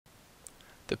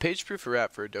The Page Proofer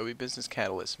app for Adobe Business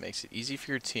Catalyst makes it easy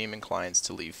for your team and clients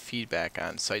to leave feedback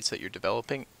on sites that you're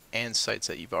developing and sites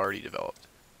that you've already developed.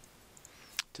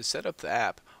 To set up the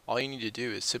app, all you need to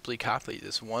do is simply copy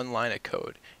this one line of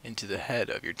code into the head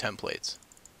of your templates.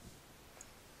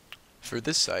 For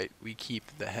this site, we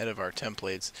keep the head of our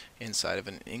templates inside of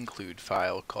an include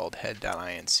file called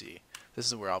head.inc. This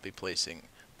is where I'll be placing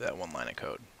that one line of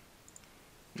code.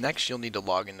 Next, you'll need to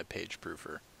log into Page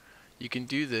Proofer. You can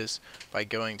do this by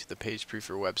going to the Page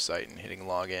Proofer website and hitting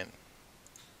login.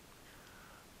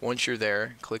 Once you're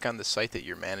there, click on the site that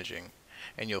you're managing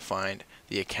and you'll find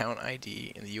the account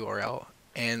ID in the URL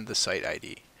and the site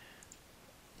ID.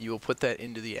 You will put that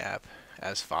into the app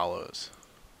as follows.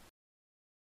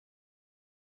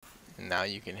 And now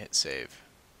you can hit save.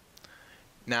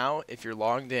 Now if you're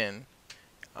logged in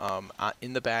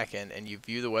the back end and you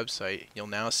view the website, you'll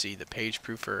now see the Page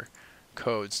Proofer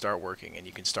code start working and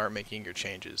you can start making your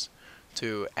changes.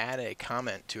 To add a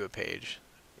comment to a page,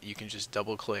 you can just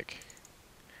double click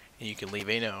and you can leave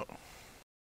a note.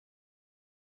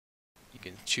 You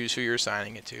can choose who you're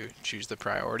assigning it to, choose the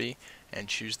priority, and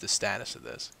choose the status of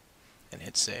this, and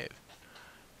hit save.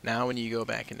 Now when you go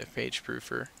back into Page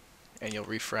Proofer and you'll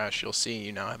refresh, you'll see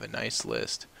you now have a nice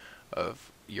list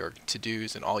of your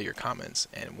to-dos and all your comments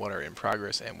and what are in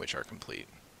progress and which are complete.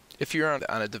 If you're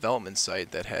on a development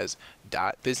site that has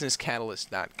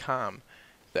 .businesscatalyst.com,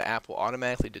 the app will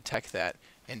automatically detect that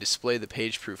and display the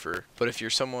Page Proofer. But if you're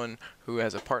someone who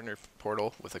has a partner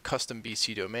portal with a custom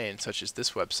BC domain, such as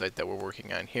this website that we're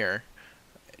working on here,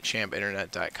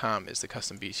 champinternet.com is the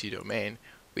custom BC domain,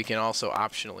 we can also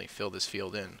optionally fill this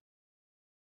field in.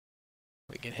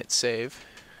 We can hit save,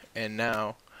 and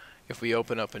now if we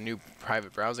open up a new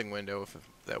private browsing window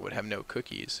that would have no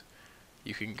cookies,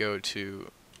 you can go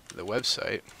to the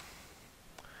website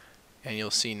and you'll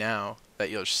see now that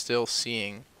you're still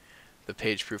seeing the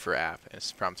Page Proofer app, and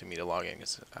it's prompting me to log in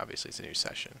because obviously it's a new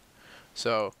session.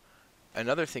 So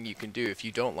another thing you can do if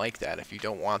you don't like that, if you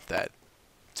don't want that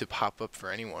to pop up for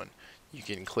anyone, you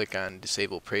can click on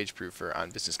Disable Page Proofer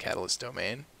on Business Catalyst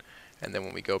domain, and then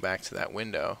when we go back to that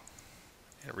window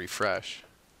and refresh,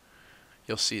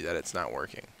 you'll see that it's not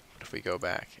working. But if we go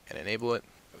back and enable it,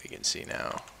 we can see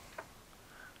now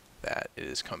that it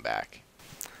has come back.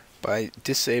 By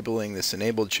disabling this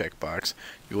enabled checkbox,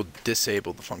 you will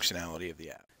disable the functionality of the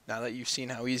app. Now that you've seen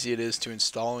how easy it is to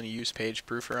install and use Page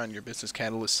Proofer on your Business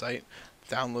Catalyst site,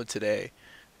 download today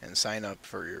and sign up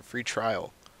for your free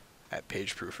trial at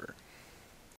Page Proofer.